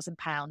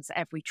 £4,000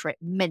 every trip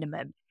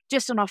minimum.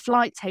 Just on our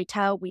flights,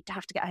 hotel, we'd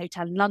have to get a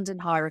hotel in London,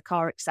 hire a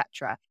car,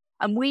 etc.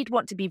 And we'd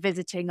want to be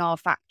visiting our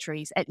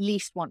factories at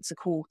least once a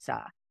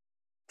quarter.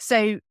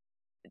 So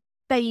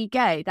there you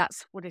go.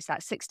 What is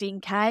that,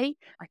 16K? I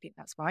think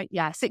that's right.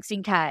 Yeah,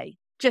 16K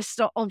just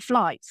on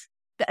flights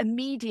that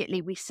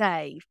immediately we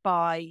save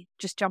by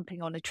just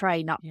jumping on a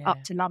train up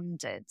to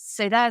London.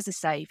 So there's a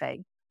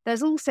saving.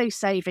 There's also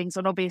savings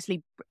on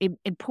obviously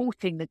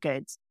importing the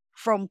goods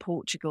from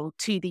Portugal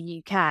to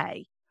the UK.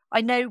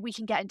 I know we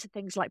can get into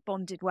things like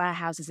bonded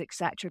warehouses,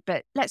 etc.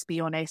 But let's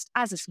be honest,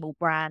 as a small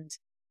brand,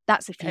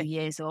 that's a few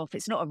years off.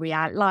 It's not a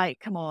reality.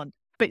 Like, come on.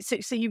 But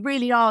so you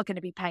really are going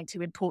to be paying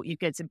to import your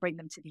goods and bring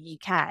them to the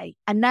UK.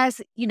 And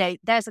there's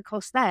a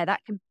cost there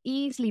that can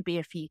easily be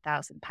a few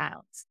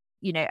 £1,000s,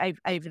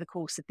 over the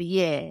course of the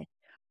year.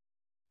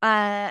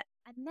 And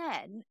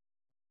then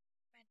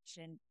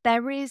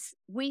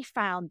we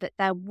found that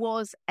there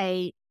was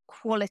a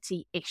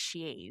quality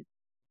issue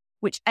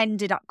which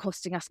ended up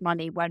costing us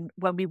money when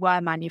we were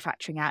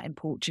manufacturing out in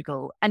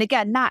Portugal. And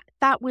again,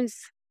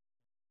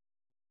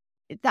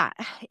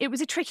 it was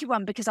a tricky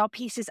one because our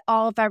pieces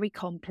are very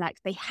complex.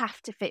 They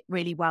have to fit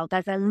really well.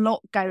 There's a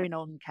lot going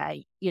on,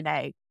 Kate,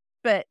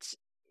 but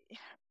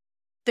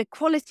the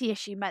quality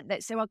issue meant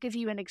that, so I'll give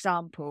you an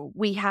example.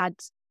 We had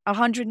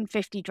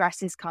 150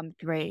 dresses come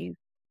through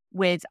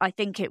with, I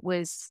think it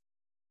was,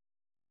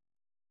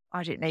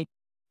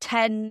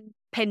 10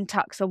 pin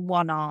tucks on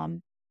one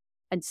arm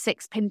and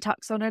 6 pin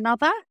tucks on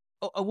another.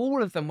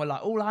 All of them were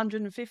all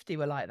 150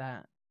 were like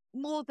that?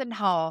 More than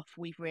half,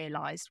 we've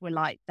realised, were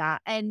like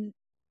that. And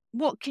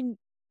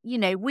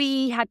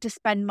we had to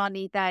spend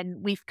money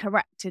then. We've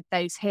corrected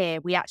those here.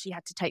 We actually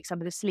had to take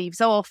some of the sleeves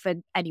off.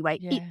 And anyway,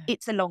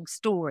 it's a long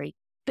story.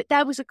 But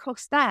there was a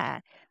cost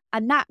there.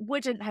 And that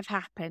wouldn't have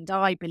happened,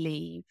 I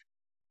believe.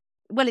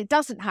 Well, it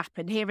doesn't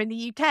happen here in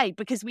the UK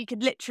because we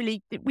could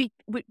literally,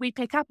 we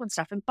pick up on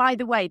stuff. And by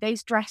the way,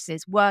 those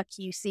dresses were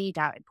QC'd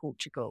out in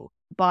Portugal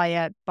by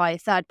a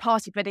third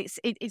party, but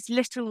it's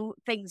little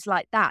things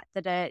like that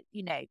are,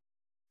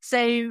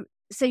 So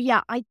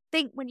yeah, I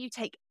think when you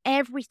take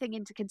everything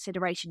into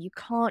consideration, you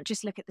can't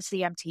just look at the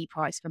CMT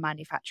price for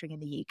manufacturing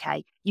in the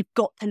UK. You've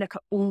got to look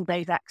at all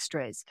those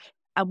extras.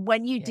 And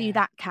when you do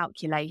that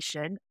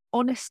calculation,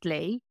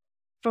 honestly,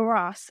 for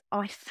us,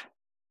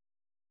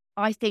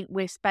 I think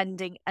we're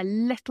spending a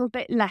little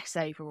bit less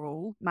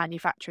overall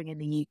manufacturing in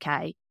the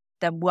UK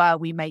than were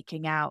we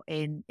making out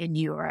in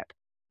Europe.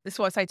 This is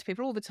what I say to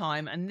people all the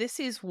time. And this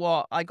is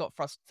what I got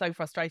so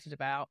frustrated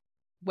about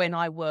when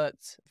I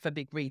worked for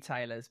big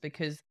retailers,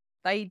 because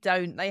they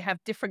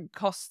have different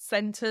cost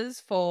centers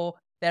for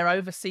their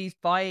overseas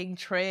buying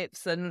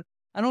trips and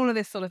all of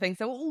this sort of thing.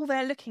 So all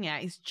they're looking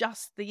at is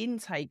just the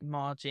intake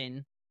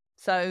margin.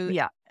 So,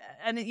 yeah.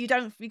 And you've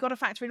got to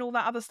factor in all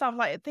that other stuff,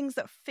 like things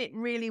that fit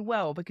really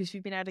well because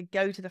you've been able to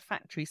go to the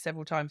factory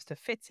several times to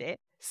fit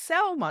it,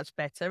 sell much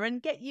better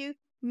and get you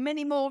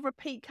many more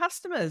repeat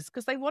customers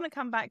because they want to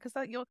come back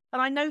and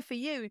I know for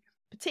you,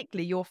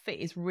 particularly, your fit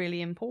is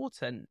really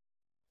important.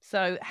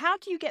 So how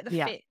do you get the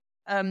fit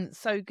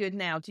so good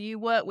now? Do you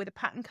work with a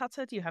pattern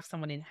cutter? Do you have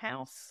someone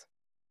in-house?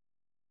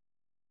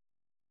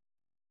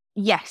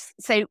 Yes.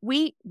 So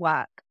we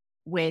work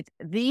with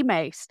the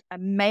most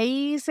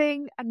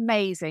amazing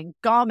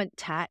garment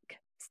tech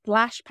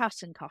 /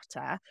 pattern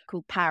cutter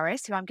called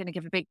Paris, who I'm going to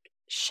give a big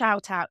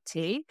shout out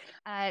to.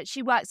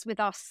 She works with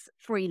us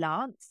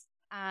freelance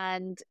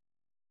and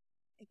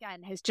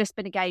again has just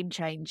been a game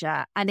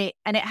changer. And it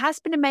has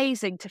been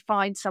amazing to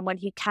find someone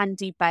who can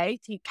do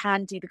both, who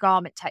can do the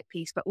garment tech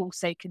piece, but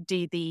also can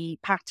do the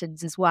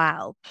patterns as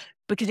well.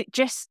 Because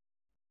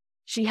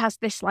she has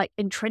this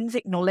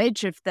intrinsic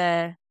knowledge of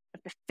the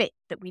fit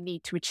that we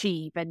need to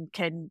achieve and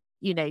can,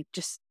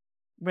 just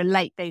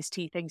relate those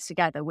two things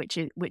together, which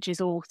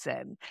is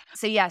awesome.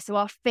 So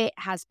our fit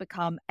has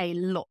become a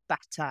lot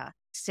better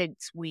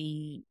since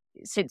we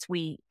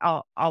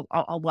are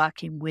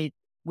working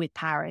with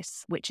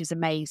Paris, which is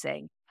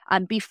amazing.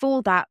 And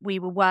before that, we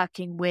were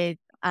working with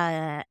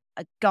a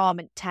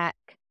garment tech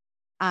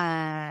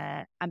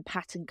and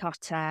pattern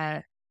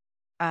cutter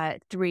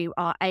through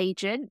our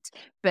agent,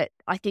 but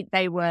I think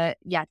they were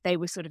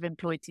sort of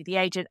employed through the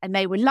agent and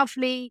they were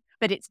lovely,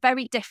 but it's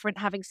very different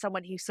having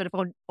someone who's sort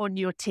of on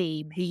your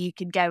team who you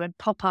can go and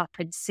pop up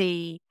and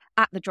see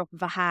at the drop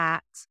of a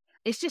hat.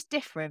 It's just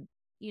different,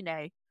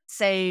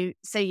 So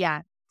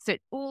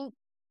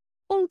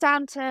all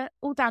down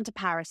to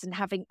Paris and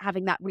having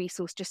that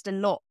resource just a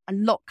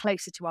lot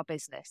closer to our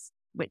business,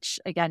 which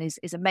again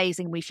is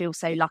amazing. We feel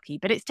so lucky,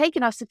 but it's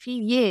taken us a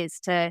few years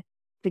to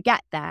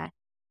get there.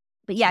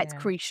 But it's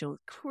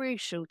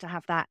crucial to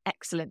have that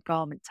excellent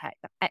garment tech,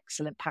 that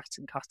excellent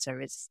pattern cutter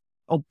is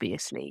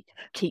obviously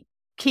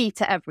key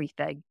to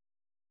everything.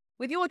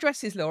 With your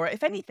dresses, Laura,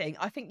 if anything,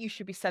 I think you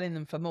should be selling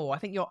them for more. I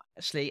think you're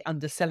actually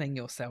underselling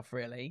yourself,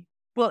 really.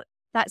 Well,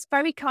 that's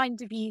very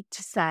kind of you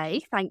to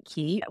say. Thank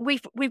you.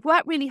 We've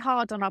worked really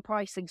hard on our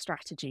pricing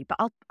strategy, but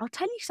I'll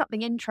tell you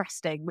something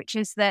interesting, which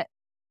is that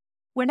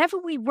whenever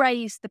we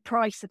raise the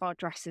price of our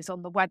dresses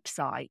on the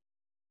website,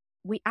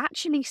 we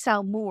actually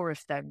sell more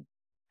of them.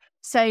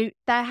 So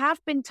there have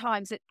been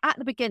times that at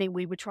the beginning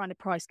we were trying to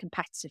price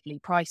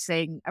competitively,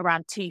 pricing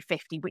around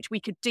 $250, which we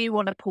could do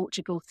on a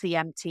Portugal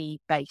CMT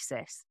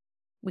basis.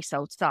 We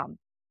sold some.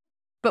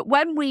 But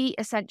when we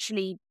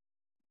essentially,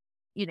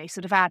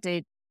 sort of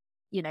added,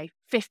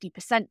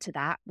 50% to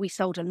that, we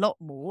sold a lot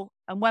more.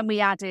 And when we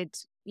added,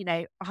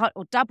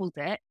 or doubled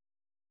it,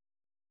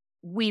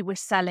 we were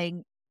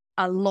selling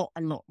a lot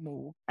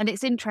more. And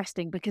it's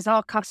interesting because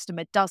our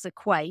customer does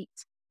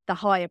equate the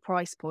higher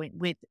price point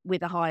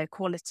with a higher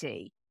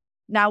quality.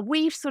 Now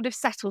we've sort of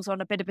settled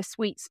on a bit of a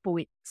sweet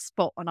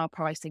spot on our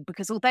pricing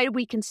because although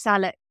we can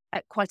sell at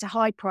at quite a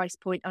high price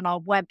point on our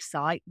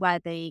website where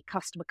the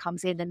customer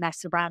comes in and they're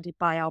surrounded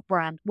by our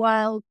brand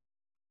world.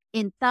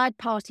 In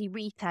third-party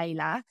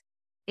retailer,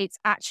 it's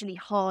actually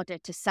harder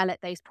to sell at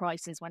those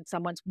prices when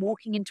someone's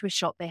walking into a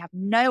shop, they have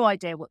no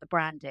idea what the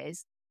brand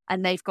is,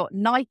 and they've got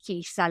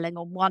Nike selling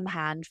on one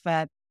hand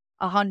for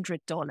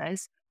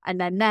 $100,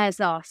 and then there's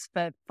us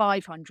for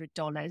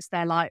 $500.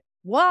 They're like,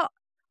 what?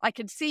 I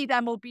can see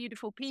they're more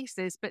beautiful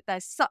pieces, but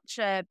there's such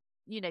a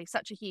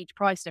huge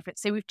price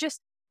difference. So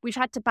we've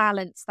had to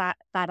balance that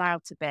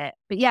out a bit.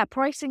 But yeah,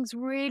 pricing's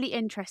really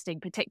interesting,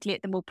 particularly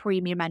at the more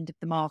premium end of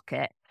the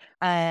market.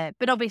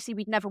 But obviously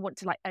we'd never want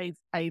to like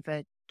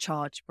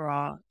overcharge for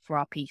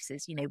our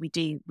pieces. We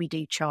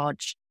do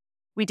charge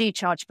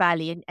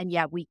fairly, and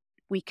yeah, we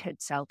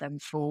could sell them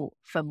for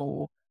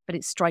more, but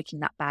it's striking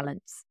that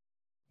balance.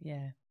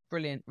 Yeah,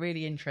 brilliant.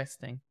 Really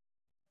interesting.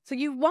 So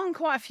you've won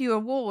quite a few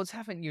awards,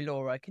 haven't you,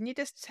 Laura? Can you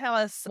just tell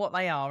us what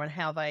they are and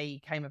how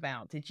they came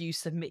about? Did you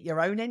submit your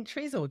own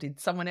entries or did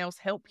someone else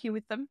help you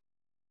with them?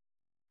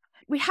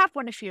 We have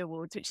won a few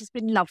awards, which has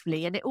been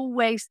lovely, and it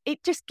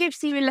just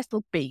gives you a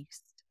little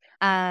boost,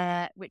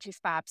 which is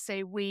fab.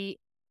 So we've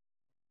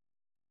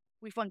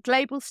won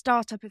Global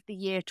Startup of the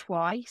Year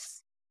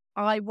twice.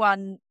 I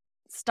won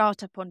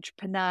Startup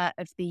Entrepreneur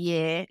of the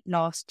Year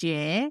last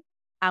year,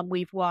 and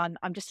we've won,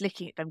 I'm just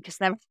looking at them because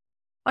they're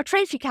our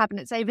trophy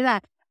cabinets over there.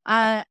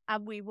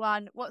 And we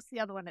won, what's the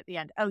other one at the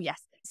end? Oh,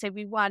 yes. So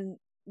we won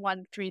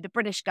one through the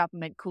British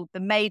government called the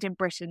Made in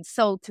Britain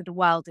Sold to the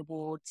World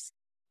Awards.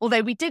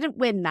 Although we didn't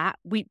win that,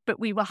 but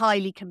we were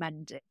highly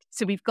commended.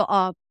 So we've got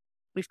a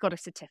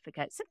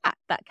certificate. So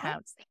that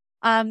counts.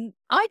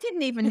 I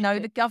didn't even know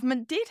the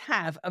government did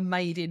have a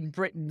Made in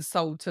Britain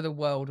Sold to the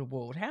World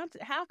award.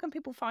 How can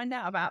people find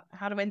out about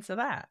how to enter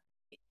that?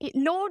 It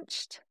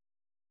launched.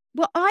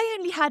 Well, I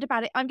only heard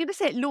about it. I'm going to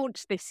say it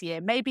launched this year.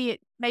 Maybe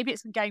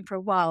it's been going for a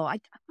while.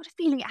 I've got a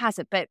feeling it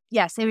hasn't, but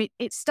yeah. So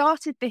it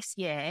started this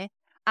year,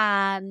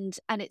 and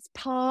it's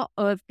part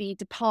of the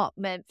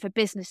Department for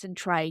Business and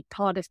Trade,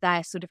 part of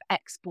their sort of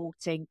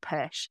exporting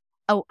push.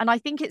 Oh, and I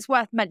think it's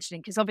worth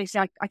mentioning because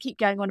obviously I keep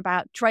going on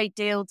about trade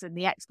deals and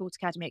the Export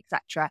Academy,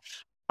 etc.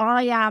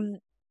 I am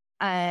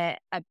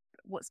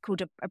what's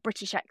called a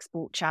British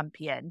Export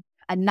Champion,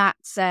 and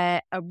that's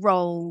a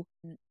role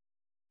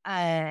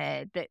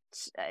that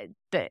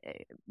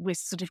was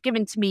sort of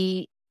given to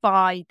me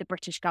by the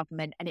British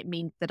government, and it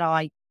means that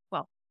I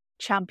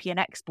champion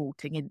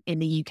exporting in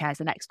the UK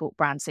as an export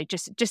brand. So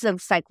just a little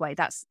segue.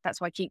 That's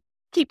why I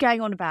keep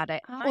going on about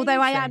it. Amazing. Although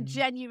I am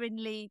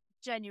genuinely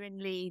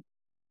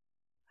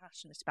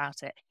passionate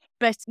about it.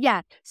 But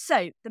yeah,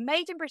 so the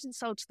Made in Britain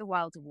Sold to the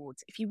World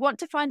Awards. If you want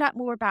to find out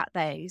more about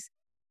those,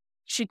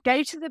 should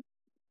go to the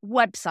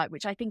website,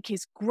 which I think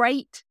is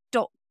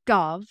great.gov.uk.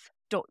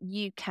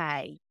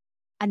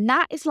 And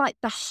that is like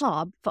the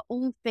hub for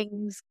all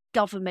things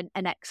government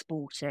and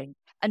exporting.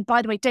 And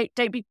by the way, don't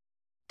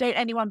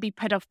anyone be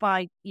put off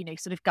by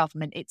sort of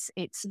government. It's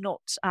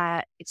not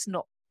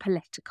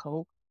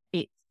political.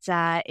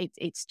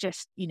 It's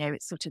just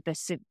it's sort of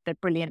the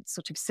brilliant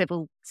sort of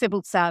civil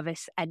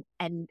service and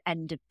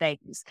end of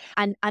things.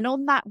 And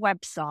on that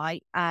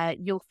website,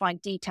 you'll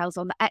find details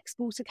on the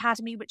Export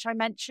Academy, which I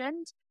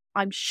mentioned.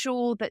 I'm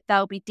sure that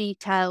there'll be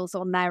details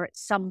on there at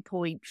some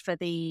point for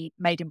the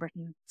Made in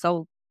Britain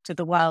Sold to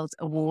the World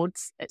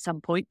Awards at some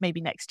point,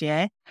 maybe next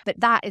year. But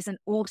that is an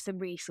awesome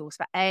resource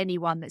for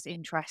anyone that's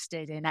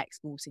interested in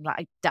exporting. Like,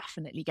 I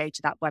definitely go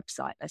to that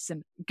website. There's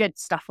some good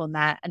stuff on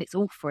there, and it's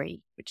all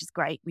free, which is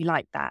great. We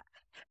like that.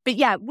 But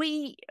yeah,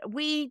 we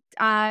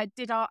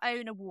did our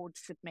own award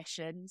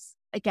submissions.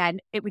 Again,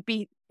 it'd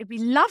be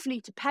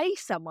lovely to pay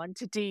someone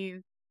to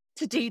do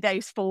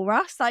those for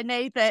us. I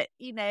know that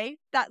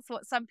that's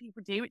what some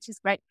people do, which is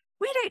great.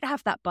 We don't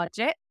have that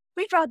budget.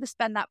 We'd rather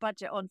spend that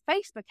budget on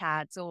Facebook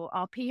ads or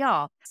our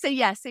PR. So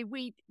yeah,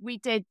 we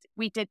did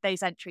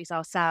those entries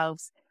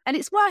ourselves, and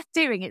it's worth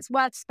doing. It's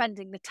worth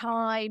spending the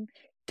time.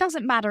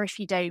 Doesn't matter if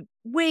you don't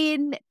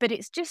win, but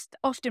it's just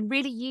often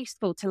really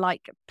useful to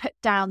like put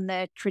down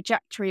the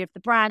trajectory of the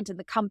brand and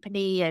the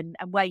company and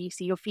where you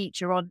see your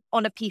future on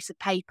a piece of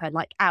paper,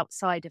 like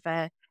outside of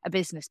a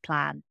business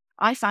plan.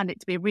 I found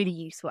it to be a really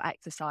useful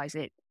exercise.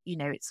 It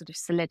sort of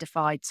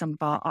solidified some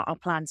of our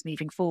plans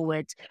moving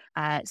forward.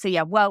 So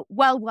yeah, well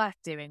worth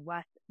doing,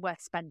 worth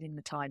spending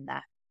the time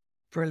there.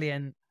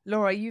 Brilliant.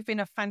 Laura, you've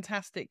been a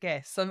fantastic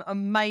guest. Some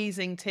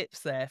amazing tips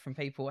there from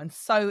people and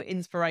so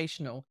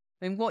inspirational.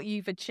 I mean, what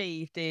you've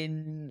achieved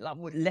in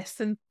less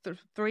than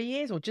 3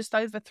 years or just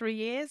over 3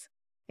 years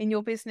in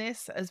your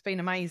business has been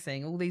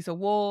amazing. All these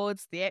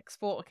awards, the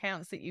export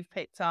accounts that you've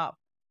picked up.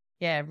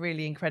 Yeah,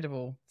 really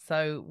incredible.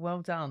 So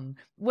well done.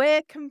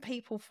 Where can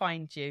people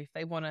find you if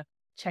they want to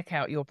check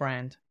out your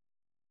brand?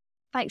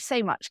 Thanks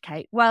so much,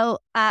 Kate. Well,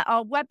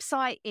 our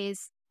website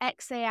is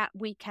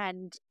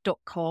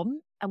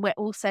exeatweekend.com, and we're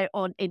also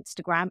on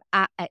Instagram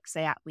at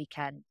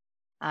exeatweekend.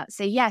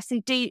 So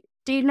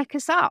do look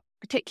us up,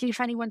 particularly if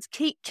anyone's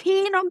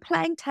keen on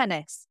playing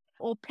tennis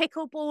or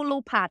pickleball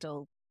or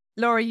paddle.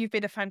 Laura, you've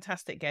been a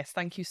fantastic guest.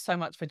 Thank you so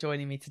much for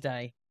joining me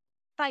today.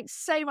 Thanks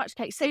so much,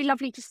 Kate. So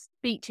lovely to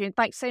speak to you. And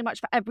thanks so much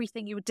for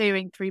everything you were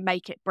doing through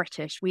Make It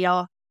British. We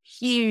are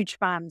huge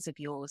fans of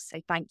yours. So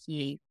thank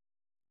you.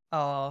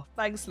 Oh,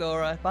 thanks,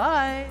 Laura.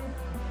 Bye.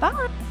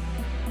 Bye.